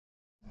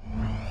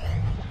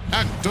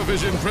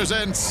Activision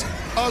presents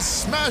a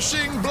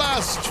smashing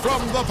blast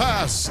from the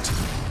past.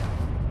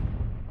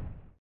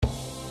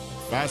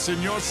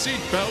 Fasten your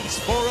seatbelts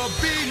for a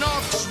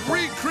Beanox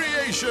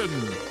recreation.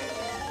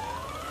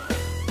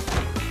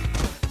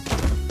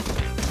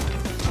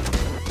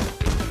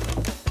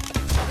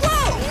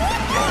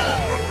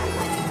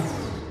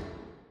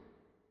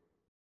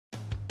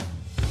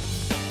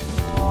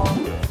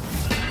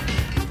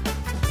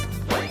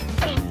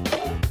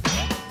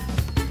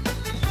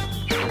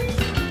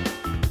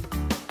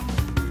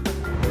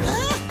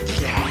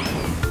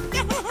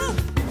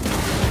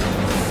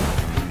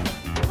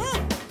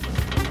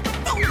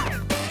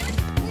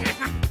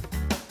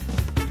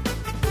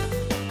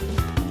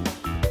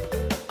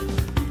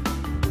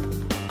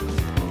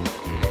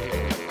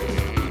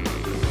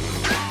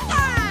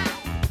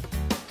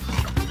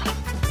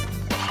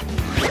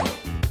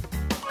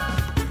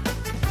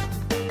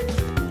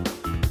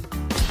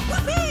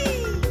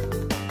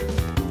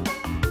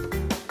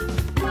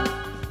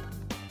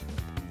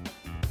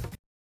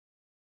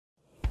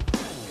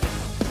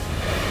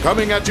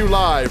 Coming at you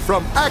live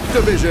from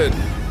Activision,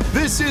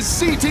 this is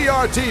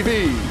CTR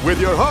TV with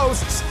your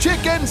hosts,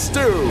 Chicken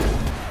Stew.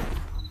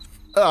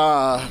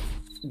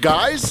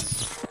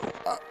 Guys?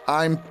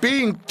 I'm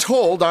being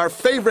told our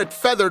favorite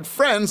feathered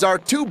friends are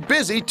too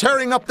busy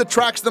tearing up the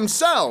tracks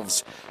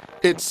themselves.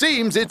 It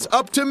seems it's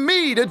up to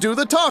me to do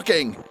the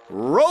talking.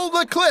 Roll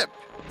the clip.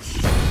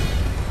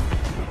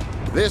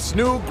 This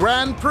new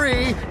Grand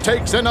Prix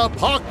takes an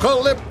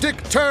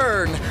apocalyptic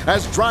turn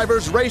as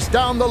drivers race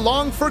down the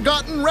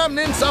long-forgotten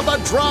remnants of a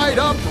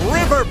dried-up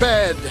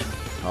riverbed.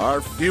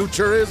 Our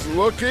future is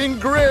looking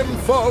grim,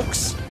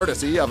 folks.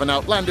 Courtesy of an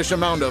outlandish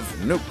amount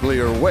of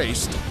nuclear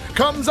waste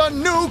comes a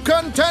new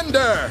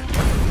contender,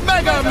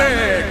 Mega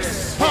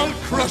Mix! I'll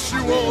crush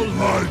you all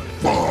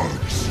like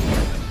bugs.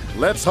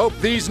 Let's hope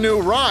these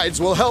new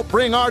rides will help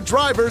bring our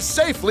drivers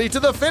safely to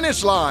the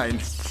finish line.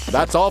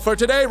 That's all for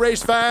today,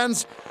 race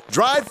fans.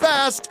 Drive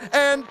fast,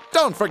 and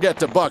don't forget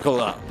to buckle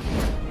up.